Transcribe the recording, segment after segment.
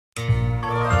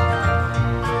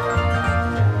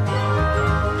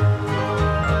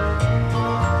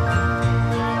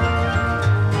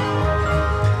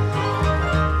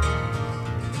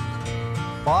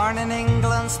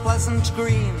wasn't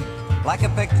green, like a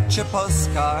picture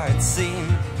postcard scene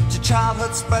to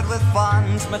childhood spread with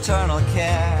fond maternal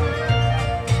care.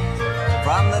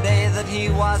 From the day that he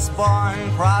was born,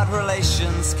 proud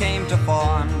relations came to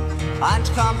form and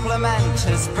compliment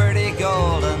his pretty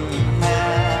golden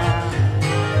hair.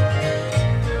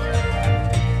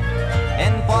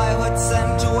 In boyhood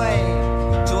sent away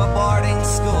to a boarding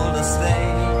school to stay,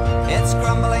 its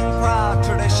crumbling proud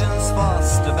traditions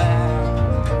forced to bear.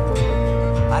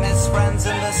 And his friends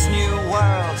in this new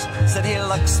world said he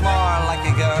looks more like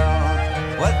a girl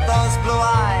with those blue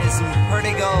eyes and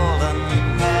pretty golden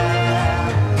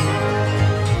hair.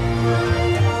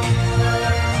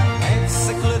 In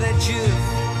secluded youth,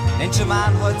 into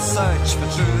manhood's search for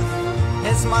truth,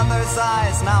 his mother's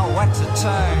eyes now wet to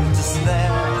turn to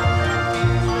stare.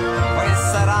 For he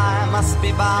said, I must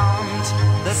be bound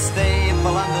this day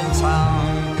for London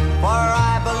town, for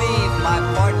I believe my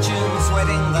fortune's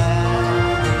waiting there.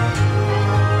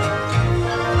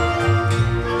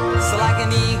 So like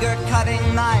an eager cutting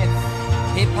knife,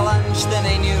 he plunged in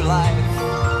a new life,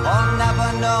 oh, never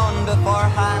known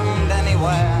beforehand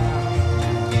anywhere.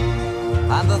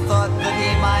 And the thought that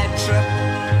he might trip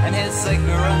in his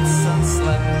ignorance and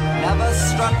slip never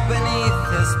struck beneath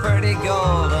his pretty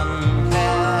golden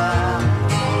hair.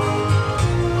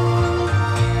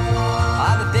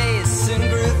 The days soon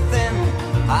grew thin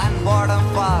and boredom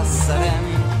fast set in.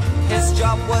 His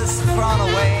job was thrown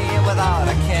away without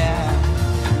a care.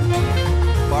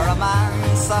 For a man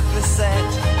softly said,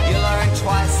 you learn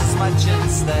twice as much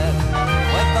instead,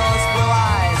 with those blue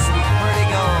eyes and pretty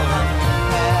golden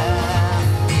hair.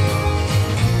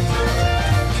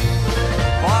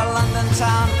 For London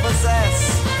town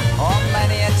possessed oh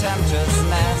many a tempter's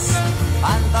nest,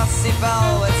 and thus he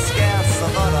fell with scarce a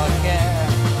thought or care.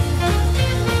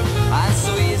 And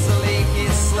so easily he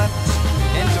slipped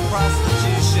into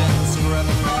prostitution's grip,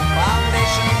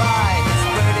 foundation by his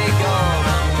pretty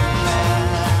golden hair.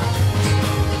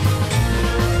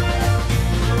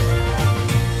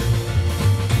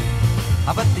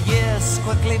 But the years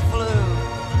quickly flew,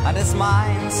 and his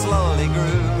mind slowly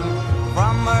grew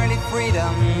from early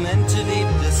freedom into deep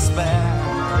despair.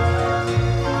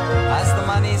 As the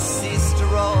money ceased to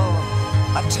roll,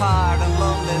 a tired and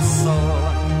lonely soul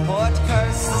poured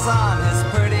curses on his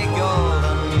pretty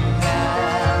golden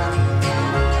hair.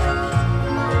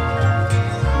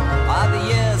 The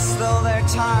years stole their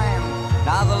time,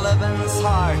 now the living's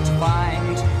hard to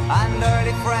find, and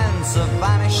early friends have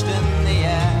vanished in the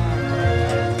air.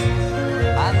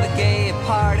 And the gay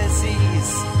parties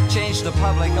changed to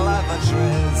public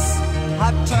lavatories,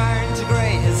 have turned to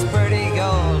grey his pretty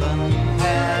golden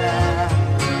hair.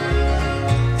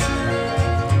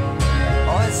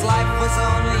 Oh, his life was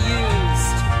only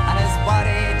used and his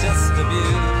body just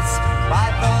abused by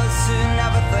those who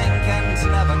never think and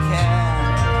never care.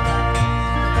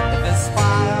 If his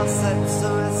file said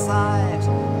suicide,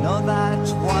 no, that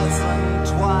wasn't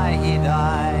why he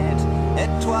died.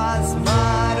 It was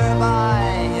murder by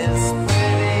his